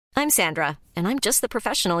I'm Sandra, and I'm just the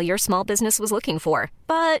professional your small business was looking for.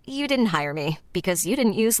 But you didn't hire me because you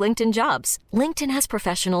didn't use LinkedIn Jobs. LinkedIn has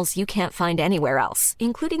professionals you can't find anywhere else,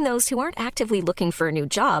 including those who aren't actively looking for a new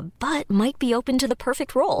job, but might be open to the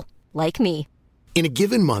perfect role, like me. In a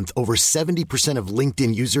given month, over 70% of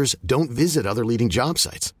LinkedIn users don't visit other leading job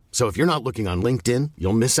sites. So if you're not looking on LinkedIn,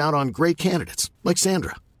 you'll miss out on great candidates like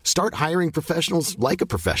Sandra. Start hiring professionals like a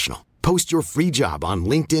professional. Post your free job on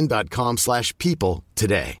linkedin.com/people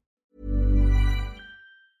today.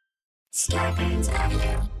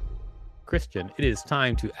 Christian, it is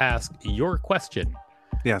time to ask your question.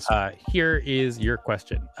 Yes. Here is your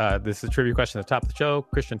question. This is a trivia question at the top of the show.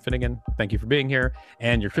 Christian Finnegan, thank you for being here.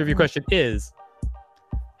 And your trivia question is,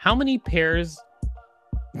 how many pairs,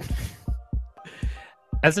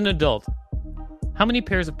 as an adult, how many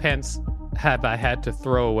pairs of pants have I had to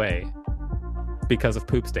throw away because of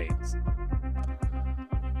poop stains?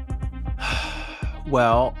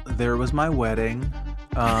 Well, there was my wedding.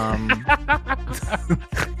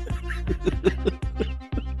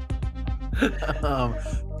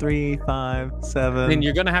 3, 5, 7. Then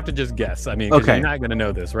you're gonna have to just guess. I mean, 'cause okay. You're not gonna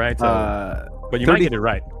know this, right? So, but you 30, might get it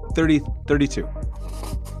right. 32.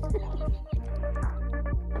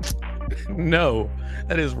 No,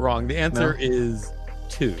 that is wrong. The answer is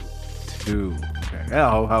 2. 2. Okay.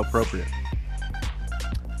 Oh, how appropriate.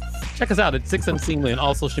 Check us out at 6 Unseemly on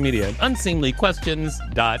all social media at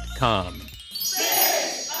unseemlyquestions.com.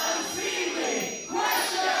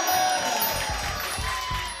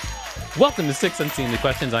 Welcome to 6 Unseemly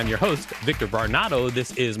Questions. I'm your host, Victor Varnado.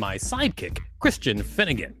 This is my sidekick, Christian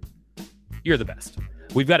Finnegan. You're the best.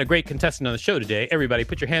 We've got a great contestant on the show today. Everybody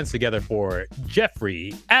put your hands together for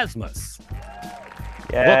Jeffrey Asmus.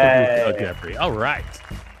 Yay. Welcome to the show, Jeffrey. All right.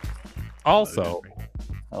 Also,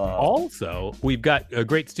 we've got a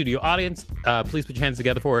great studio audience. Please put your hands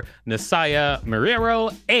together for Nasaya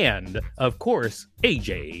Marrero and, of course,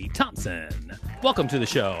 AJ Thompson. Welcome to the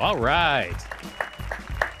show. All right.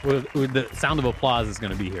 The sound of applause is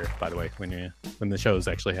going to be here, by the way, when the show is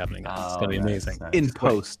actually happening. It's going to be amazing. Nice. In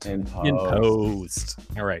post. In post.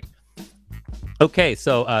 All right. Okay,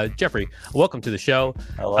 so Jeffrey, welcome to the show.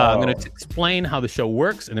 Hello. I'm going to explain how the show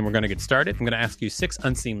works, and then we're going to get started. I'm going to ask you 6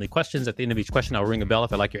 unseemly questions. At the end of each question, I'll ring a bell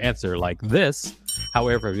if I like your answer, like this.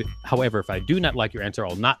 However, if I do not like your answer,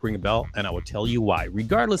 I'll not ring a bell, and I will tell you why.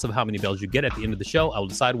 Regardless of how many bells you get at the end of the show, I will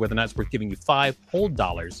decide whether or not it's worth giving you $5 whole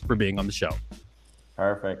for being on the show.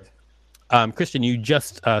 Perfect. Christian, you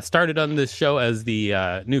just started on this show as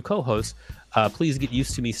the new co-host. Please get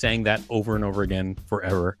used to me saying that over and over again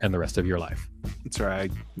forever and the rest of your life. It's all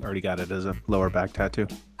right. I already got it as a lower back tattoo.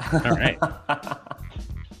 All right.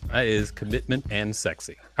 That is commitment and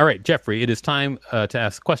sexy. All right, Jeffrey, it is time to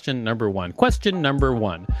ask question number 1. Question number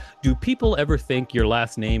 1. Do people ever think your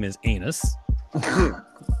last name is Anus?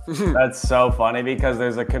 That's so funny because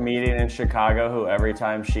there's a comedian in Chicago who every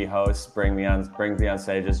time she hosts brings me on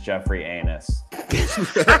stage as Jeffrey Anus.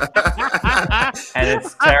 And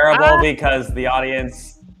it's terrible because the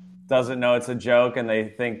audience doesn't know it's a joke and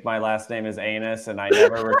they think my last name is Anus and I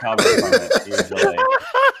never recover from it usually.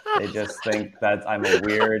 They just think that I'm a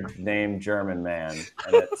weird named German man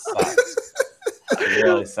and it sucks. It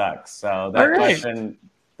really sucks. So that question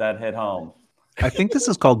that hit home. I think this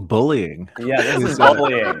is called bullying. Yeah, this is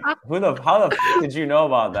bullying. How the f- did you know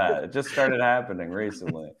about that? It just started happening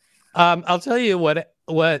recently. I'll tell you what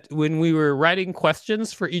when we were writing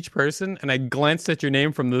questions for each person and I glanced at your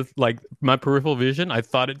name from my peripheral vision, I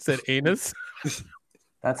thought it said Anus.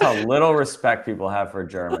 That's how little respect people have for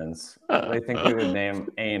Germans. They think we would name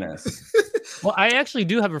Anus. Well, I actually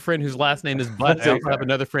do have a friend whose last name is Butt. I also have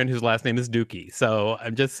another friend whose last name is Dookie. So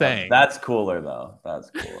I'm just saying. That's cooler, though. That's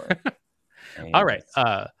cooler. All right.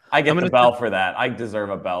 I get the bell for that. I deserve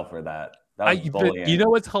a bell for that. That was bullying. You know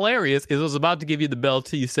what's hilarious is I was about to give you the bell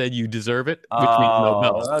till you said you deserve it, which means no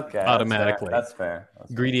bell automatically. That's fair.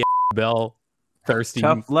 Greedy bell, thirsty.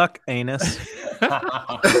 Tough luck, Anus.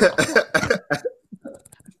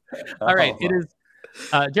 All right. It is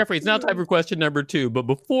Jeffrey, it's now time for question number 2. But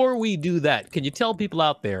before we do that, can you tell people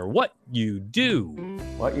out there what you do?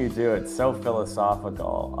 What you do? It's so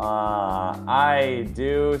philosophical. I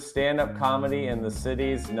do stand-up comedy in the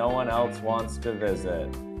cities no one else wants to visit,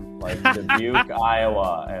 like Dubuque,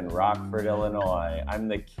 Iowa, and Rockford, Illinois. I'm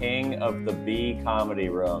the king of the B comedy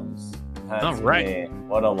rooms. That's all right. me.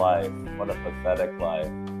 What a life. What a pathetic life.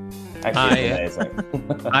 Actually, it's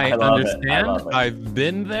amazing. I understand. I love it. I've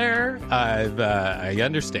been there. I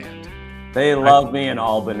understand. They love me in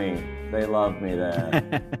Albany. They love me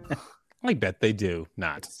there. I bet they do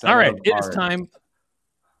not. Center All right, of it is art. time.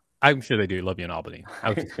 I'm sure they do love you in Albany. I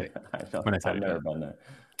was just kidding. I've when I said never been there.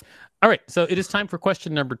 All right, so it is time for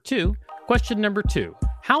question number 2. Question number 2.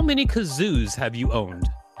 How many kazoos have you owned?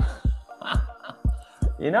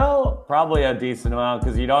 Probably a decent amount,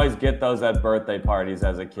 because you'd always get those at birthday parties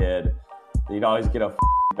as a kid. You'd always get a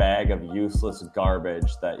bag of useless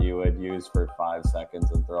garbage that you would use for 5 seconds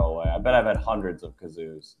and throw away. I bet I've had hundreds of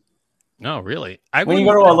kazoos. No, really? When you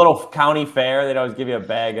go to a little county fair, they'd always give you a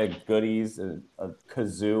bag of goodies, a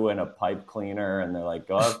kazoo and a pipe cleaner, and they're like,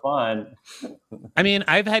 go have fun. I mean,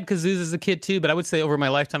 I've had kazoos as a kid too, but I would say over my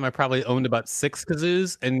lifetime, I probably owned about 6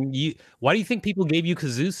 kazoos. And why do you think people gave you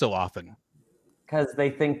kazoos so often? Because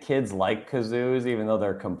they think kids like kazoos, even though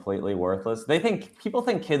they're completely worthless. People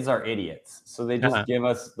think kids are idiots, so they just give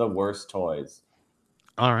us the worst toys.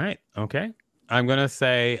 All right. Okay. I'm going to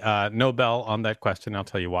say no bell on that question. I'll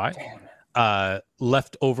tell you why.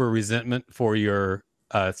 Leftover resentment for your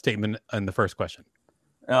statement in the first question.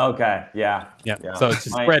 Okay. Yeah. So it's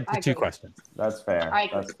just spread to 2 questions. That's fair.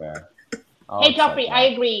 That's fair. Hey, Joffrey, I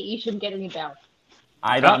agree. You shouldn't get any bell.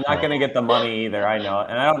 I'm not going to get the money either. I know.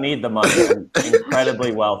 And I don't need the money. I'm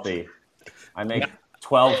incredibly wealthy. I make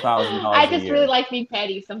 $12,000 a year. I just really like being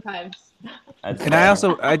petty sometimes. And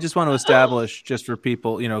I just want to establish, just for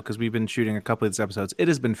people, because we've been shooting a couple of these episodes, it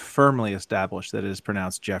has been firmly established that it is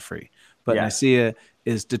pronounced Jeffrey. But Nicaea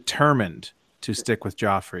is determined to stick with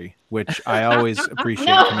Joffrey, which I always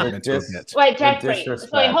appreciate commitment to admit. Wait, Jeffrey.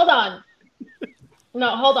 Wait, hold on.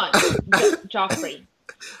 No, hold on. Joffrey.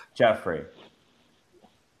 Jeffrey.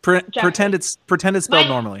 Pretend it's spelled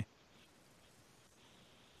normally.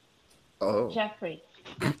 Oh. Jeffrey.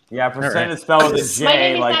 Yeah, pretend it's spelled with a J. My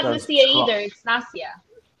name is like not Lucia either. It's Nasia.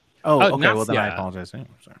 Oh, okay. Nasia. Well, then I apologize. Sorry.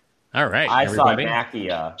 All right. I everybody.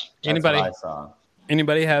 saw Nakia.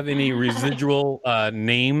 Anybody have any residual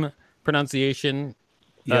name pronunciation?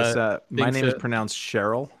 Yes, my name is pronounced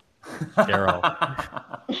Cheryl. Cheryl.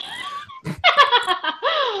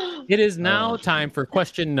 It is now time for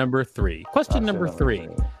question number 3. Question number 3.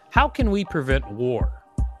 How can we prevent war?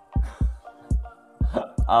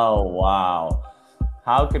 Oh, wow.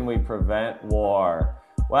 How can we prevent war?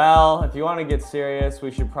 Well, if you want to get serious,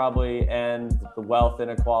 we should probably end the wealth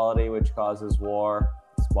inequality, which causes war.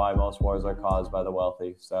 That's why most wars are caused by the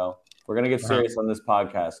wealthy. So if we're going to get serious on this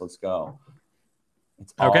podcast, let's go.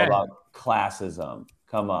 It's all about classism.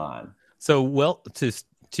 Come on. So,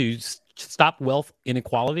 to stop wealth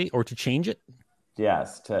inequality or to change it?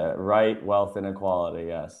 Yes, to right wealth inequality,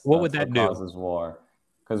 yes. What would that do? Causes war.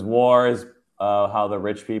 Because war is how the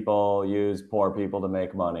rich people use poor people to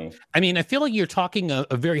make money. I mean, I feel like you're talking a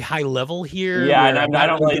very high level here. Yeah, and I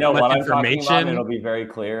don't really know what I'm talking about. It'll be very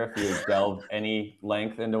clear if you delve any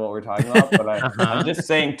length into what we're talking about. But I'm just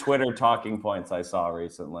saying Twitter talking points I saw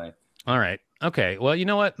recently. All right. Okay. Well, you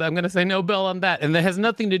know what? I'm going to say no bell on that. And that has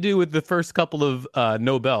nothing to do with the first couple of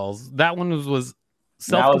no bells. That one was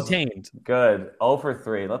self-contained. Good. 0 for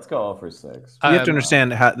 3. Let's go 0 for 6. You have to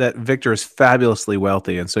understand that Victor is fabulously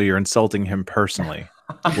wealthy, and so you're insulting him personally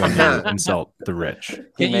when you insult the rich.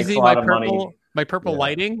 Can you see my purple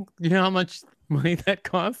lighting? You know how much money that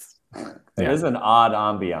costs? It is an odd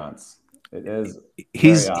ambiance. It is.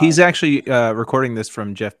 He's actually recording this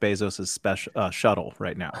from Jeff Bezos' shuttle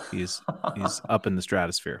right now. He's up in the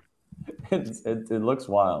stratosphere. It looks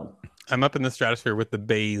wild. I'm up in the stratosphere with the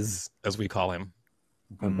Bays, as we call him.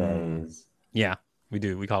 The Bays. Yeah, we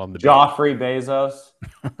do. We call him the Joffrey Bezos.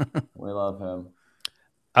 We love him.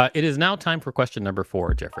 It is now time for question number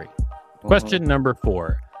 4, Jeffrey. Question number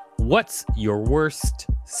 4. What's your worst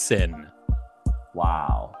sin?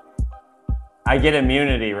 Wow. I get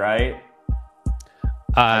immunity, right?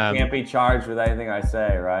 I can't be charged with anything I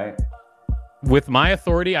say, right? With my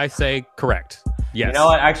authority, I say correct. Yes. You know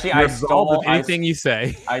what? Actually, I stole anything you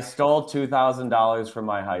say. I stole $2,000 from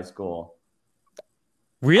my high school.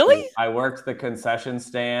 Really? I worked the concession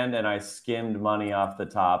stand and I skimmed money off the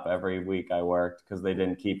top every week I worked because they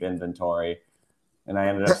didn't keep inventory. And I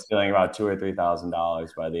ended up stealing about $2,000 or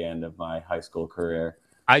 $3,000 by the end of my high school career.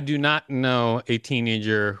 I do not know a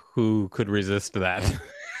teenager who could resist that.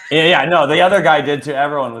 Yeah, no, the other guy did too.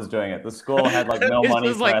 Everyone was doing it. The school had like no money.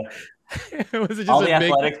 All the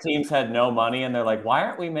athletic teams had no money, and they're like, "Why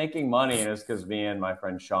aren't we making money?" And it's because me and my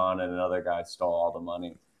friend Sean and another guy stole all the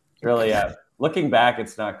money. Really, looking back,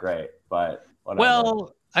 it's not great, but whatever.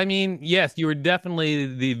 Well, I mean, yes, you were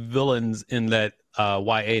definitely the villains in that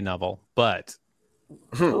YA novel, but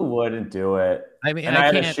who wouldn't do it? I mean, and I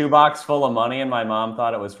had a shoebox full of money, and my mom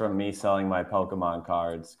thought it was from me selling my Pokemon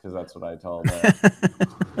cards because that's what I told her.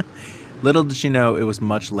 Little did she know it was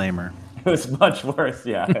much lamer. It was much worse.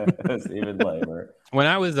 Yeah, it was even lamer. When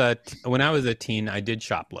I was a teen, I did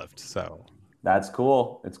shoplift. So that's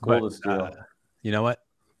cool. It's cool to steal. You know what?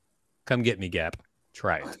 Come get me, Gap.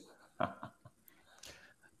 Try it.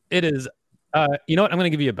 It is. You know what? I'm going to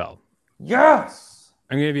give you a bell. Yes.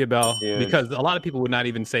 I'm going to give you a bell Dude. because a lot of people would not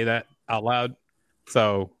even say that out loud.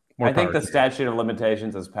 So I think the statute of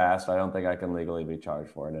limitations has passed. I don't think I can legally be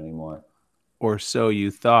charged for it anymore. Or so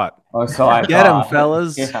you thought. Or so I Get thought. him,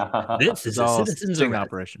 fellas. Yeah. This is a citizen's sting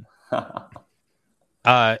operation.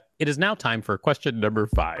 It is now time for question number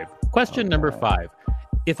 5. Question number 5.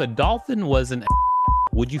 If a dolphin was an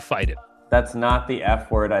would you fight it? That's not the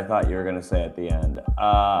F word I thought you were going to say at the end.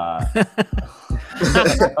 I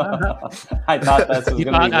thought this was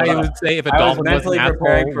going to be. I would say if a I was dolphin mentally was an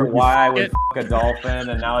preparing asshole, for why I would f*** a dolphin,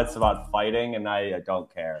 and now it's about fighting, and I don't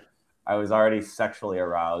care. I was already sexually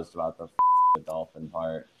aroused about the dolphin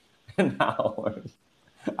part, and now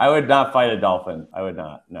I would not fight a dolphin. I would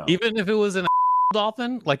not. No. Even if it was an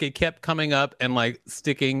dolphin, like it kept coming up and like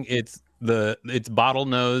sticking its bottle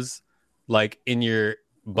nose like in your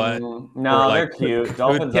butt. No, like, they're cute.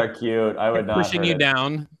 Dolphins are cute. I would not pushing you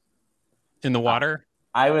down in the water.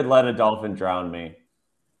 I would let a dolphin drown me.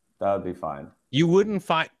 That would be fine. You wouldn't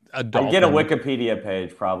fight a dolphin. I'd get a Wikipedia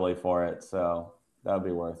page probably for it, so that would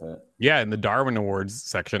be worth it. Yeah, in the Darwin Awards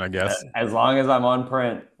section, I guess. As long as I'm on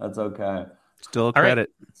print, that's okay. Still a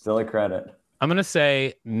credit. Right. Still a credit. I'm going to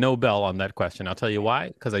say no bell on that question. I'll tell you why.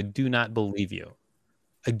 Because I do not believe you.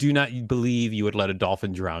 I do not believe you would let a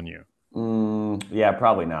dolphin drown you. Yeah,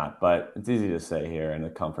 probably not. But it's easy to say here in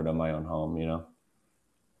the comfort of my own home, you know?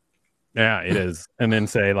 Yeah, it is. And then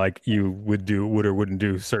say like you would or wouldn't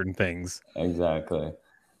do certain things. Exactly.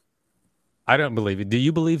 I don't believe it. Do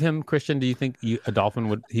you believe him, Christian? Do you think a dolphin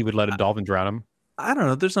would let a dolphin drown him? I don't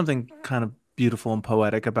know. There's something kind of beautiful and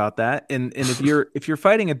poetic about that. And if you're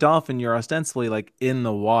fighting a dolphin, you're ostensibly like in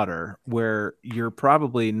the water where you're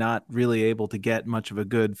probably not really able to get much of a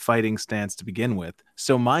good fighting stance to begin with.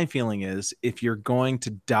 So my feeling is if you're going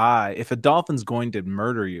to die, if a dolphin's going to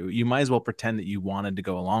murder you, you might as well pretend that you wanted to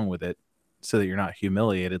go along with it so that you're not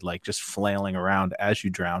humiliated, like just flailing around as you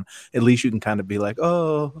drown. At least you can kind of be like,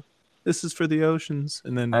 oh, this is for the oceans.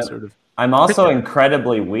 And then sort of. I'm also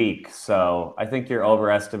incredibly weak, so I think you're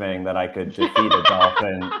overestimating that I could defeat a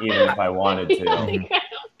dolphin even if I wanted to.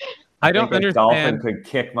 I don't understand. A dolphin could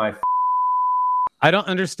kick my. I don't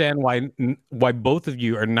understand why both of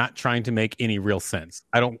you are not trying to make any real sense.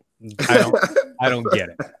 I don't get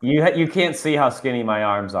it. You can't see how skinny my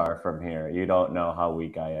arms are from here. You don't know how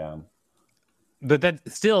weak I am. But that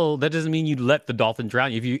doesn't mean you'd let the dolphin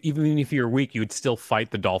drown you. Even if you're weak, you would still fight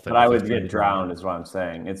the dolphin. But I would get drowned, is what I'm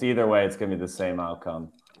saying. It's either way, it's going to be the same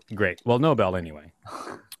outcome. Great. Well, no bell anyway.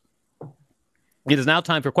 It is now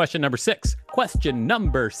time for question number 6. Question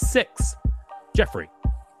number 6. Jeffrey,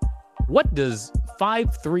 what does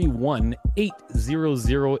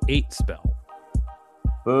 5318008 spell?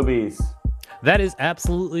 Boobies. That is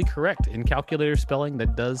absolutely correct. In calculator spelling,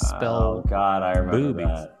 that does spell. Oh God, I remember boobies.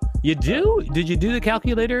 that. You do? Did you do the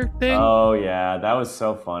calculator thing? Oh yeah, that was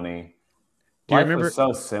so funny. Do you Life remember? was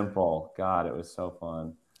so simple. God, it was so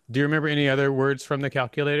fun. Do you remember any other words from the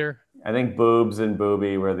calculator? I think boobs and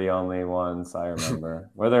booby were the only ones I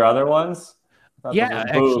remember. Were there other ones? Yeah,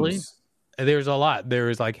 actually, there's a lot. There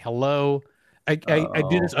was like hello. I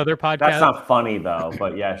do this other podcast. That's not funny though,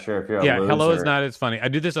 but yeah, sure. If you're a loser. Hello is not as funny. I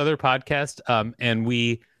do this other podcast, and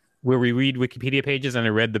where we read Wikipedia pages, and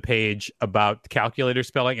I read the page about calculator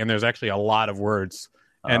spelling, and there's actually a lot of words.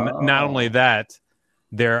 And not only that,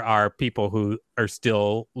 there are people who are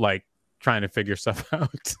still like trying to figure stuff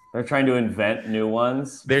out. They're trying to invent new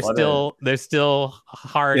ones. They're still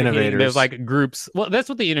hard innovators. There's like groups. Well, that's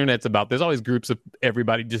what the internet's about. There's always groups of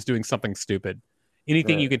everybody just doing something stupid.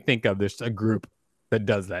 Anything you can think of, there's a group that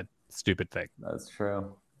does that stupid thing. That's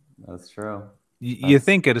true. That's true. You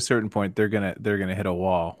think at a certain point they're gonna hit a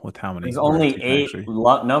wall with how many. There's only 8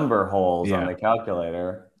 number holes on the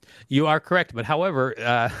calculator. You are correct, but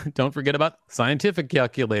however, don't forget about scientific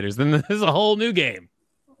calculators. Then there's a whole new game.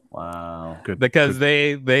 Wow. Good. Because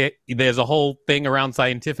there's a whole thing around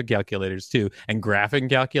scientific calculators too, and graphing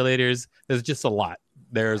calculators. There's just a lot.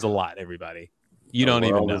 There's a lot, everybody. You don't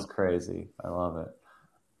even know. It's crazy. I love it.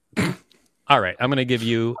 All right, I'm going to give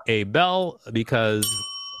you a bell because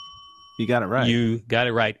you got it right. You got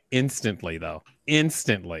it right instantly, though.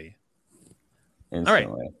 Instantly. All right.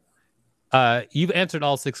 You've answered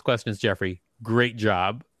all 6 questions, Jeffrey. Great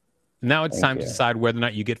job. Now it's time to decide whether or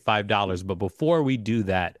not you get $5. But before we do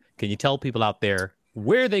that, can you tell people out there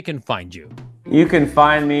where they can find you? You can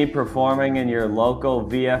find me performing in your local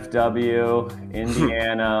VFW,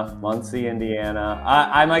 Indiana, Muncie, Indiana.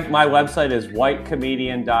 My website is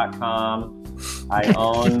whitecomedian.com. I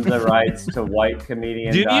own the rights to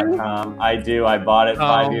whitecomedian.com. I do. I bought it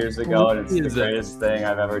 5 years ago, and it's the greatest thing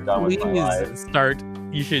I've ever done with my life. Start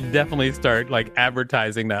you should definitely start like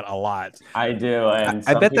advertising that a lot. I do, and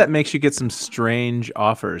I bet that makes you get some strange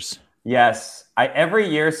offers. Yes, every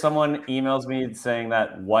year someone emails me saying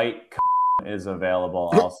that white is available.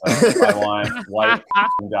 Also, if I want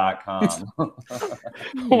white.com.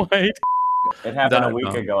 White. It happened a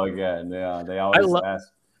week ago again. Yeah, they always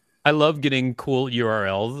ask. I love getting cool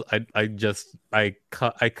URLs. I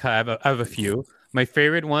have a few. My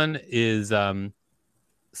favorite one is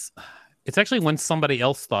it's actually one somebody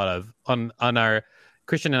else thought of on our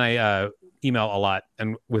Christian and I email a lot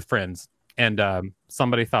and with friends, and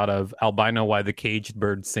somebody thought of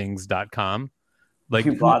albinowhythecagedbirdsings.com. Like,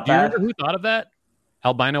 you bought do you remember who thought of that?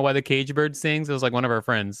 Albino Why the Caged Bird Sings. It was like one of our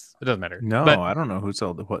friends. It doesn't matter. No, but I don't know who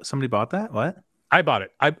sold it. What? Somebody bought that? What? I bought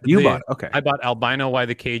it. Bought it? Okay. I bought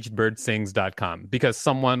albinowhythecagedbirdsings.com because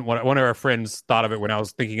one of our friends thought of it when I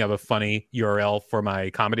was thinking of a funny URL for my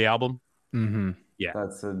comedy album. Mm-hmm. Yeah.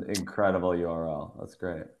 That's an incredible URL. That's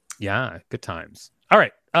great. Yeah, good times. All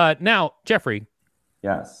right. Now, Jeffrey.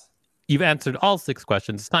 Yes. You've answered all 6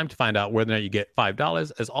 questions. It's time to find out whether or not you get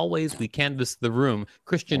 $5. As always, we canvass the room.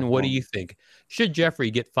 Christian, what do you think? Should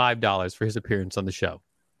Jeffrey get $5 for his appearance on the show?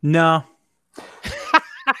 No.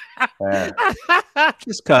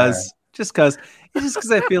 Just because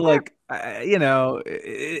I feel like,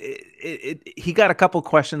 he got a couple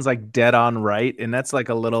questions like dead on right. And that's like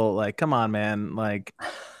a little like, come on, man. Like,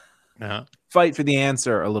 fight for the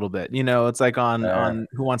answer a little bit. It's like on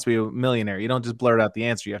Who Wants to Be a Millionaire. You don't just blurt out the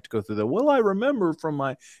answer. You have to go through I remember from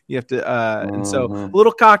my, you have to, and so a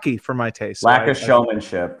little cocky for my taste. Lack of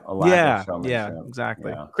showmanship. Yeah,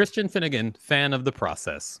 exactly. Yeah. Christian Finnegan, fan of the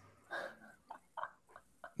process.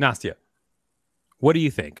 Nastya, what do you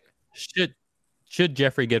think? Should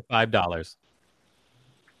Jeffrey get $5?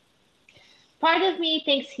 Part of me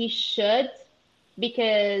thinks he should,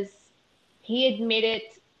 because he admitted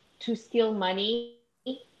to steal money,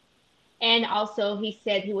 and also he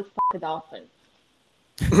said he would fuck a dolphin.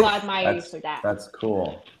 So I admire you for that. That's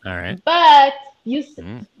cool. All right. But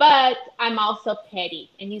but I'm also petty,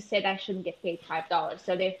 and you said I shouldn't get paid $5,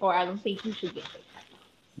 so therefore I don't think you should get paid $5.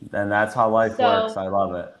 And that's how life works. I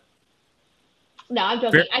love it. No, I'm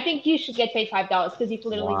joking. I think you should get paid $5 because you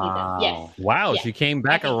literally need them. Yes. Wow, yes. She came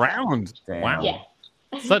back around. Damn. Wow. Yeah.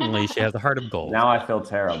 Suddenly she has a heart of gold. Now I feel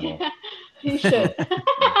terrible. You should.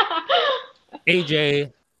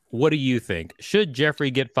 AJ, what do you think? Should Jeffrey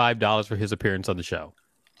get $5 for his appearance on the show?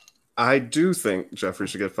 I do think Jeffrey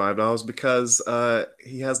should get $5 because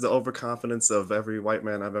he has the overconfidence of every white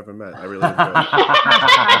man I've ever met. I really enjoy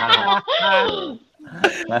it.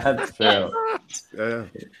 That's true. Yeah.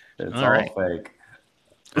 It's all fake.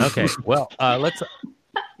 Okay, well, let's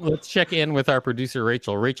check in with our producer,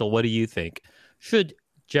 Rachel. Rachel, what do you think? Should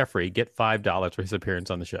Jeffrey get $5 for his appearance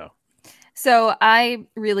on the show? So I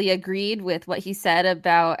really agreed with what he said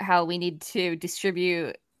about how we need to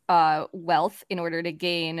distribute wealth in order to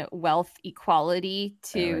gain wealth equality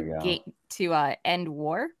to end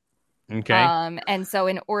war. Okay. And so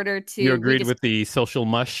in order to... You agreed with the social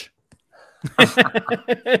mush?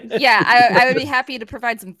 Yeah, I would be happy to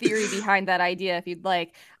provide some theory behind that idea if you'd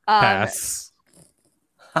like. Pass.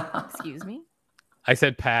 Excuse me? I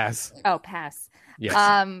said pass. Oh, pass. Yes.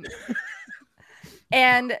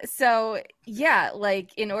 And so, yeah,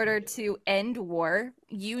 like in order to end war,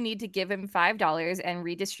 you need to give him $5 and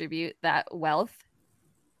redistribute that wealth.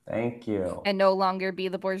 Thank you. And no longer be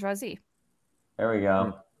the bourgeoisie. There we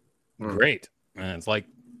go. Great. It's like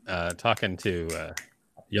talking to a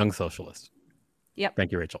young socialist. Yep.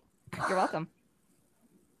 Thank you, Rachel. You're welcome.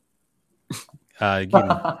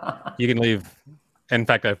 You can leave. In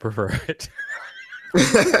fact, I prefer it.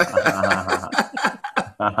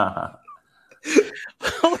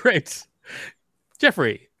 All right.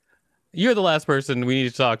 Jeffrey, you're the last person we need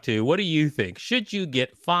to talk to. What do you think? Should you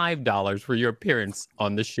get $5 for your appearance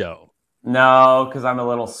on the show? No, because I'm a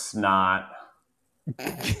little snot.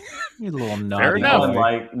 You're a little naughty. Fair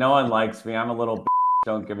enough. No one likes me. I'm a little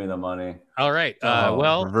Don't give me the money. All right.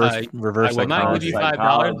 Reverse I will not give you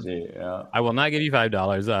 $5. Yeah. I will not give you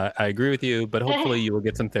 $5. I agree with you, but hopefully you will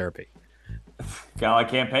get some therapy. Well, I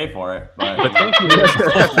can't pay for it. But thank you.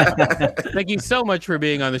 Thank you so much for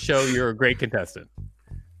being on the show. You're a great contestant.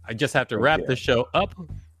 I just have to wrap the show up.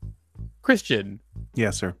 Christian.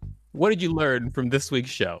 Yes, sir. What did you learn from this week's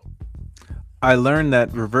show? I learned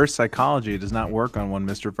that reverse psychology does not work on one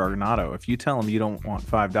Mr. Varnado. If you tell him you don't want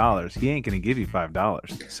 $5, he ain't going to give you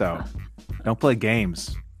 $5. So don't play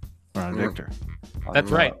games around Victor.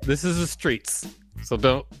 That's right. This is the streets. So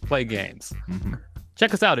don't play games. Mm-hmm.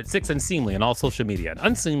 Check us out at Six Unseemly on all social media at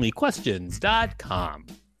unseemlyquestions.com.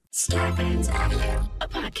 Starbane's Audio,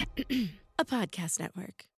 a podcast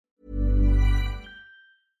network.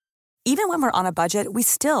 Even when we're on a budget, we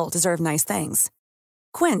still deserve nice things.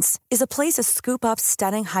 Quince is a place to scoop up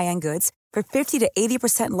stunning high-end goods for 50 to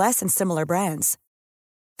 80% less than similar brands.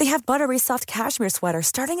 They have buttery soft cashmere sweaters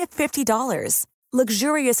starting at $50,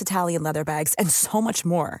 luxurious Italian leather bags, and so much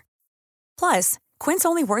more. Plus, Quince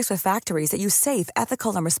only works with factories that use safe,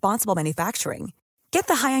 ethical, and responsible manufacturing. Get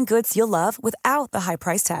the high-end goods you'll love without the high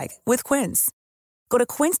price tag with Quince. Go to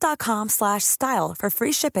quince.com/style for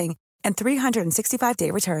free shipping and 365-day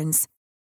returns.